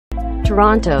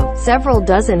Toronto. Several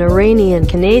dozen Iranian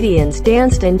Canadians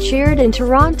danced and cheered in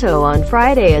Toronto on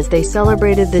Friday as they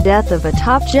celebrated the death of a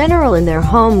top general in their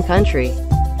home country.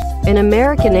 An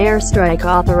American airstrike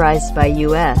authorized by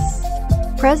U.S.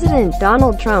 President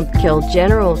Donald Trump killed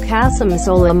General Qasem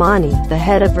Soleimani, the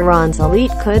head of Iran's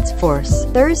elite Quds force,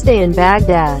 Thursday in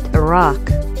Baghdad, Iraq.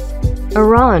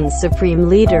 Iran's supreme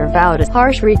leader vowed a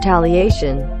harsh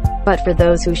retaliation, but for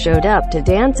those who showed up to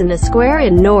dance in a square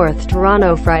in North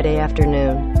Toronto Friday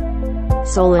afternoon.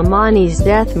 Soleimani's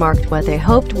death marked what they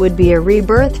hoped would be a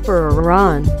rebirth for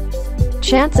Iran.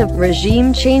 Chants of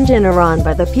regime change in Iran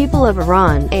by the people of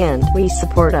Iran and "We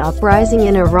support an uprising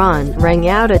in Iran" rang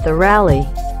out at the rally.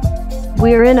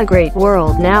 "We're in a great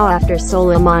world now after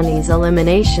Soleimani's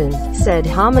elimination," said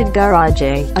Hamid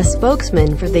Garajay, a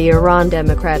spokesman for the Iran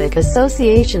Democratic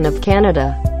Association of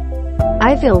Canada.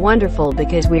 "I feel wonderful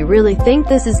because we really think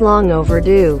this is long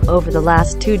overdue. Over the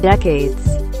last 2 decades,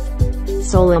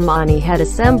 Soleimani had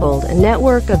assembled a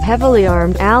network of heavily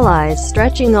armed allies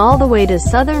stretching all the way to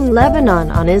southern Lebanon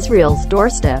on Israel's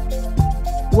doorstep.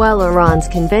 While Iran's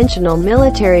conventional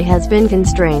military has been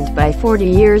constrained by 40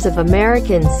 years of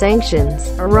American sanctions,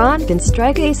 Iran can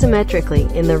strike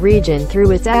asymmetrically in the region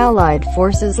through its allied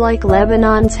forces like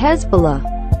Lebanon's Hezbollah,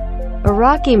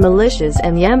 Iraqi militias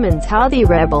and Yemen's Houthi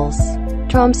rebels."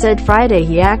 Trump said Friday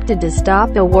he acted to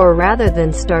stop a war rather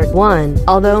than start one,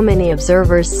 although many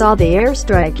observers saw the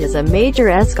airstrike as a major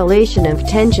escalation of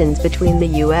tensions between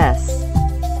the U.S.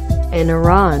 and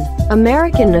Iran.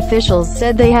 American officials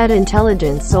said they had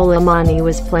intelligence Soleimani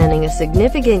was planning a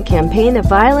significant campaign of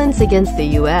violence against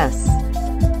the U.S.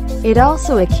 It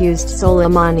also accused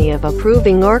Soleimani of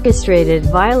approving orchestrated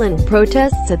violent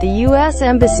protests at the U.S.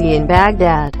 Embassy in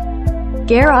Baghdad.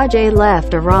 Garajay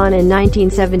left Iran in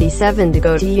 1977 to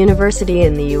go to university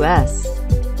in the U.S.,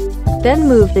 then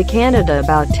moved to Canada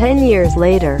about 10 years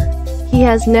later. He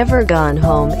has never gone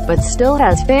home, but still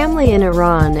has family in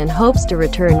Iran and hopes to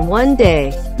return one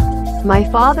day. "My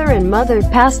father and mother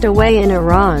passed away in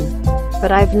Iran,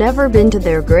 but I've never been to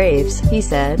their graves," he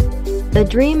said. The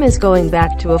dream is going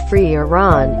back to a free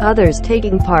Iran. Others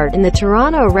taking part in the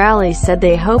Toronto rally said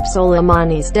they hope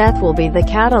Soleimani's death will be the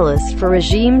catalyst for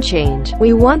regime change.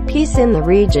 "We want peace in the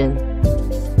region,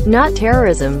 not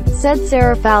terrorism," said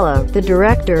Sarah Fallow, the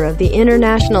director of the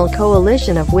International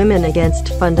Coalition of Women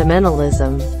Against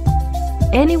Fundamentalism.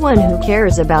 "Anyone who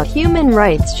cares about human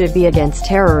rights should be against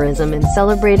terrorism and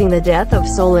celebrating the death of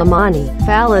Soleimani."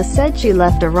 Fallow said she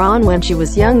left Iran when she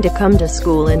was young to come to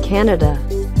school in Canada.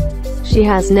 She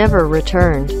has never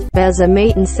returned. Beza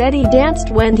Mayton said he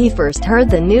danced when he first heard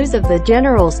the news of the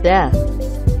general's death.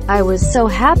 "I was so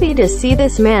happy to see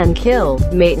this man killed,"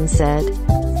 Mayton said.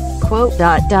 Quote,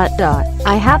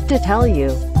 "I have to tell you,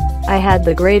 I had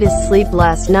the greatest sleep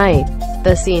last night."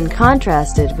 The scene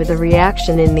contrasted with the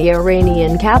reaction in the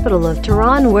Iranian capital of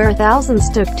Tehran, where thousands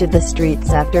took to the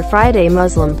streets after Friday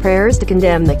Muslim prayers to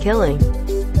condemn the killing,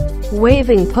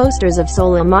 waving posters of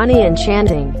Soleimani and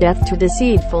chanting, "Death to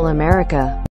deceitful America."